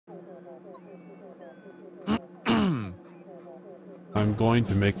I'm going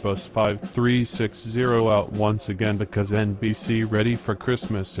to make Bus 5360 out once again because NBC Ready for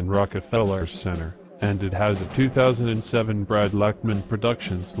Christmas in Rockefeller Center, and it has a 2007 Brad Lackman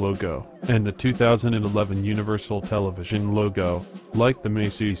Productions logo, and the 2011 Universal Television logo, like the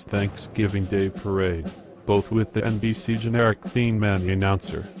Macy's Thanksgiving Day Parade, both with the NBC generic theme and the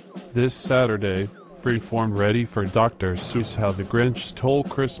announcer. This Saturday, Freeform Ready for Dr. Seuss How the Grinch Stole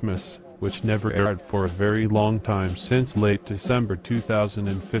Christmas, which never aired for a very long time since late December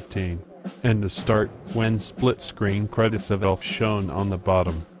 2015. And the start, when split-screen credits of Elf shown on the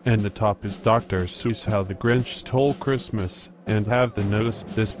bottom, and the top is Dr. Seuss How the Grinch Stole Christmas, and have the notice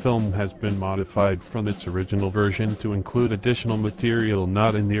this film has been modified from its original version to include additional material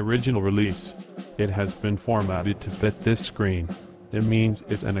not in the original release. It has been formatted to fit this screen. It means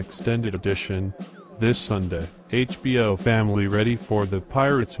it's an extended edition. This Sunday, HBO Family Ready for the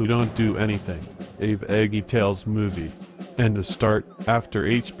Pirates Who Don't Do Anything, a Eggy Tales movie. And the start, after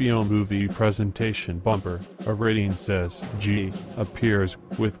HBO movie presentation bumper, a rating says G, appears,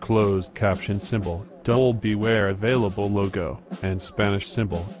 with closed caption symbol, Double Beware available logo, and Spanish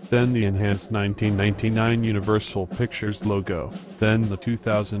symbol, then the enhanced 1999 Universal Pictures logo, then the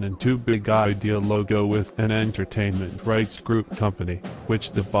 2002 Big Idea logo with an entertainment rights group company,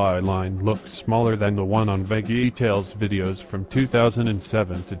 which the byline looks smaller than the one on Eggy Tales videos from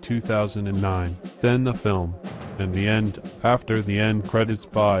 2007 to 2009, then the film. And the end, after the end credits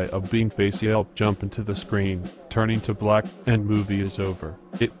by a bean-face Yelp jump into the screen, turning to black, and movie is over.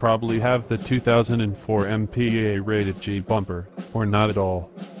 It probably have the 2004 MPAA rated G bumper, or not at all.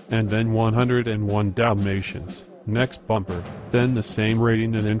 And then 101 Dalmatians, next bumper, then the same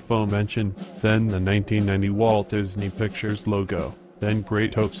rating and info mention, then the 1990 Walt Disney Pictures logo, then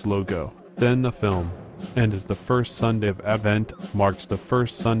Great Hopes logo, then the film. And as the first Sunday of Advent marks the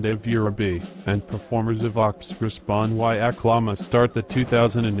first Sunday of Year B, and performers of Ox respond y aclama start the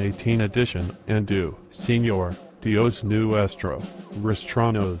 2018 edition, and do, Señor, Dios nuestro,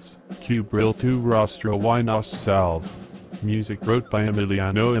 Restranos, Cubril tu rostro y nos salve. Music wrote by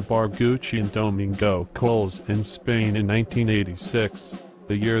Emiliano Ibarguchi and Domingo Coles in Spain in 1986.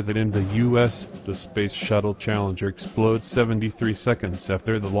 The year that in the US, the Space Shuttle Challenger explodes 73 seconds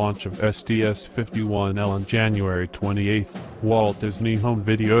after the launch of STS-51L on January 28, Walt Disney Home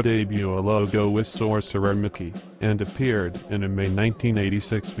Video debuted a logo with Sorcerer Mickey, and appeared in a May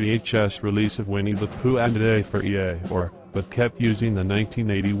 1986 VHS release of Winnie the Pooh and A for EA, but kept using the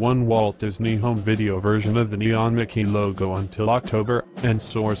 1981 Walt Disney Home Video version of the Neon Mickey logo until October, and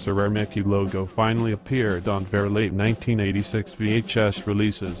Sorcerer Mickey logo finally appeared on very late 1986 VHS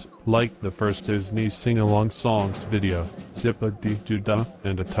releases, like the first Disney Sing-Along Songs video, Zip-a-Dee-Doo-Dah,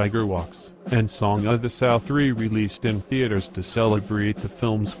 and A Tiger Walks, and Song of the South re-released in theaters to celebrate the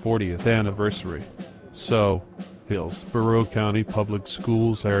film's 40th anniversary. So, Hillsborough County Public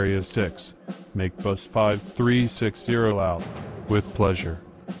Schools Area 6. Make Bus 5360 out. With pleasure.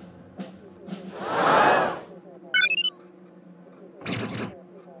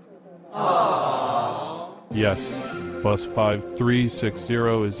 Yes, Bus 5360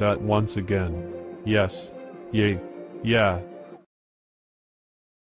 is out once again. Yes. Yay. Yeah.